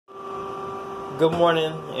Good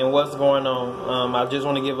morning, and what's going on? I just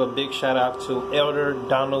want to give a big shout out to Elder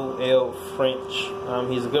Donald L. French.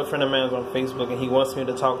 He's a good friend of mine on Facebook, and he wants me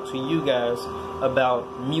to talk to you guys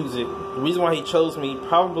about music. The reason why he chose me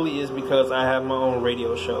probably is because I have my own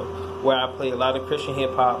radio show where I play a lot of Christian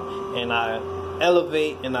hip hop, and I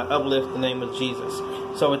elevate and I uplift the name of Jesus.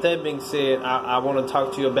 So with that being said, I want to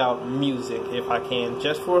talk to you about music, if I can,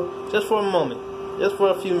 just for a moment, just for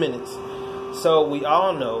a few minutes. So we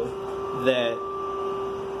all know that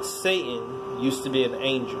Satan used to be an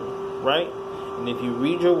angel, right? And if you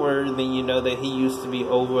read your word, then you know that he used to be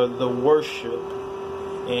over the worship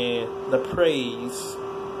and the praise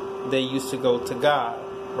that used to go to God,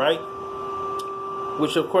 right?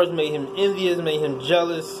 Which of course made him envious, made him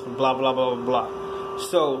jealous, blah, blah, blah, blah, blah.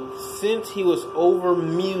 So since he was over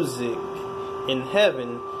music in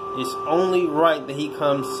heaven, it's only right that he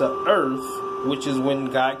comes to earth, which is when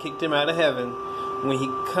God kicked him out of heaven. When he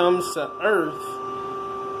comes to earth,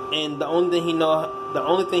 and the only thing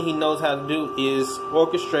he knows how to do is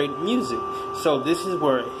orchestrate music. So this is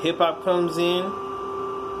where hip hop comes in.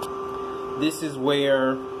 This is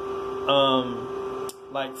where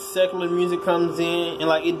like secular music comes in, and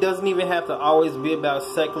like it doesn't even have to always be about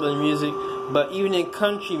secular music. But even in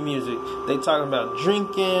country music, they talk about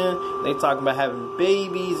drinking, they talk about having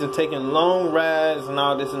babies and taking long rides and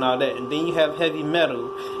all this and all that. And then you have heavy metal,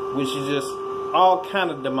 which is just all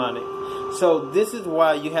kind of demonic. So this is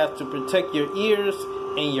why you have to protect your ears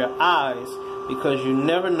and your eyes, because you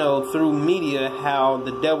never know through media how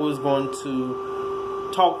the devil is going to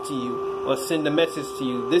talk to you or send a message to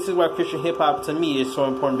you. This is why Christian hip hop to me is so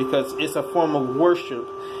important, because it's a form of worship,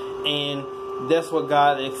 and that's what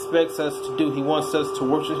God expects us to do. He wants us to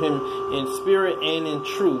worship Him in spirit and in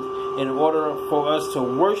truth. In order for us to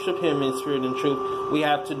worship Him in spirit and truth, we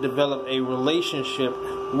have to develop a relationship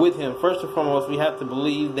with Him. First and foremost, we have to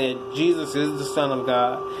believe that Jesus is the Son of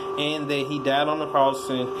God, and that He died on the cross,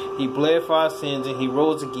 and He bled for our sins, and He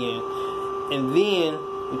rose again. And then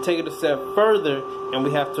we take it a step further, and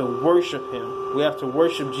we have to worship Him. We have to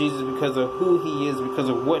worship Jesus because of who He is, because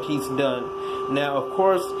of what He's done. Now, of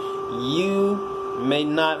course, you may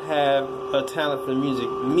not have a talent for music.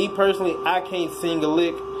 Me personally, I can't sing a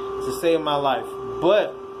lick to save my life.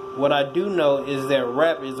 But what I do know is that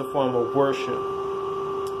rap is a form of worship.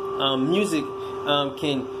 Music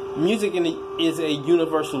is a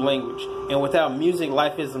universal language, and without music,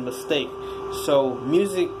 life is a mistake. So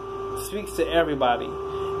music speaks to everybody,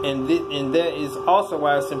 and that is also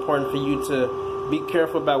why it's important for you to be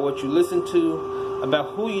careful about what you listen to,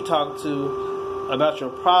 about who you talk to, about your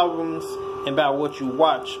problems, and about what you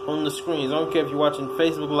watch on the screens. I don't care if you're watching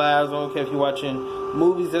Facebook Lives, I don't care if you're watching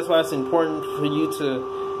movies. That's why it's important for you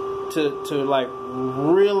to like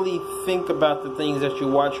really think about the things that you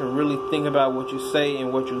watch, and really think about what you say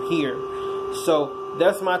and what you hear. So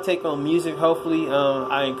that's my take on music. Hopefully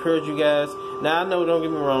I encourage you guys. Now I know, don't get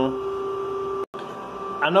me wrong,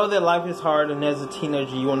 I know that life is hard, and as a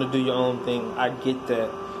teenager you want to do your own thing. I get that.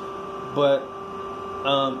 But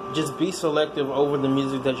just be selective over the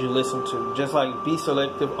music that you listen to. Just like be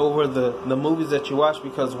selective over the movies that you watch,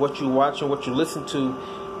 because what you watch and what you listen to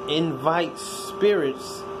invites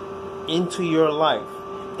spirits into your life,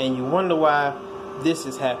 and you wonder why this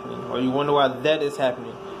is happening, or you wonder why that is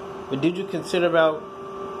happening. But did you consider about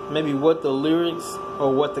maybe what the lyrics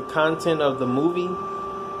or what the content of the movie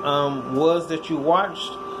was that you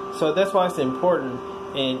watched? So that's why it's important,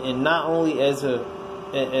 and not only as a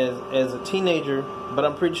teenager, but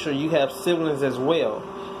I'm pretty sure you have siblings as well.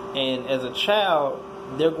 And as a child,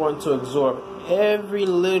 they're going to absorb every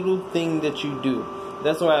little thing that you do.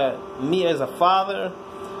 That's why me as a father,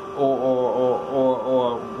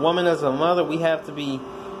 or a woman as a mother, we have to be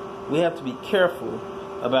careful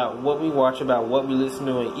about what we watch, about what we listen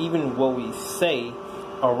to, and even what we say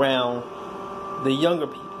around the younger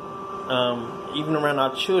people, even around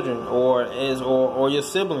our children, or your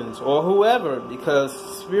siblings, or whoever, because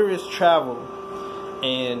spirits travel,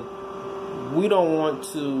 and we don't want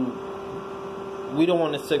to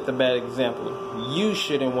set the bad example. You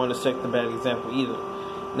shouldn't want to set the bad example either.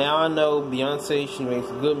 Now I know Beyonce, she makes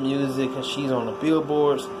good music and she's on the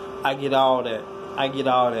billboards. I get all that.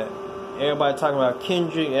 Everybody talking about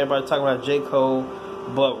Kendrick, everybody talking about J. Cole,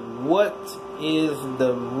 but what is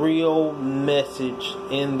the real message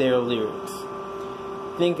in their lyrics?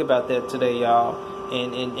 Think about that today, y'all.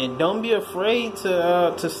 And don't be afraid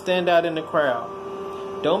to stand out in the crowd.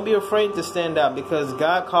 Don't be afraid to stand out, because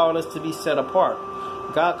God called us to be set apart.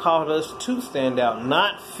 God called us to stand out,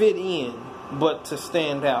 not fit in, but to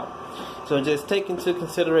stand out. So just take into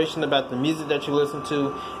consideration about the music that you listen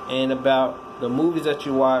to, and about the movies that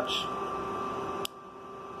you watch,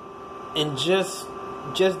 and just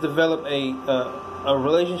develop a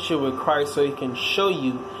relationship with Christ, so He can show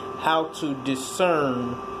you how to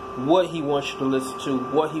discern what He wants you to listen to,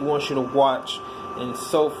 what He wants you to watch, and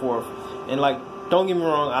so forth. And like, don't get me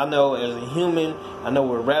wrong, I know as a human, I know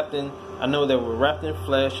that we're wrapped in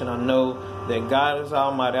flesh, and I know that God is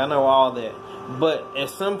Almighty. I know all that. But at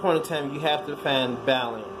some point in time, you have to find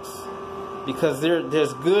balance, because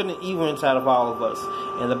there's good and evil inside of all of us.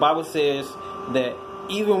 And the Bible says that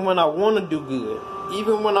even when I want to do good,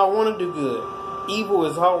 evil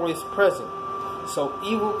is always present. So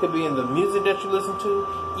evil could be in the music that you listen to,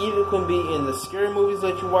 evil can be in the scary movies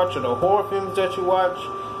that you watch, or the horror films that you watch,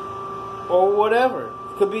 or whatever.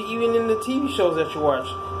 It could be even in the TV shows that you watch.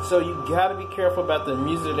 So you gotta be careful about the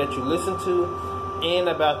music that you listen to, and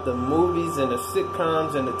about the movies and the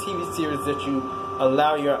sitcoms and the TV series that you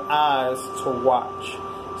allow your eyes to watch.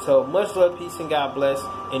 So much love, peace, and God bless.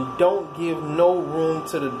 And don't give no room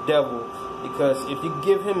to the devil, because if you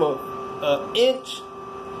give him an inch,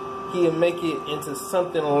 he'll make it into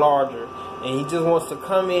something larger. And he just wants to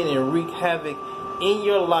come in and wreak havoc in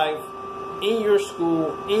your life, in your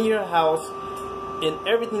school, in your house, in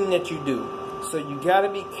everything that you do. So you gotta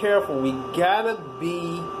be careful. We gotta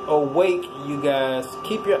be awake, you guys.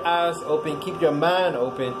 Keep your eyes open, keep your mind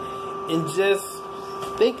open, and just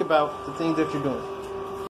think about the things that you're doing.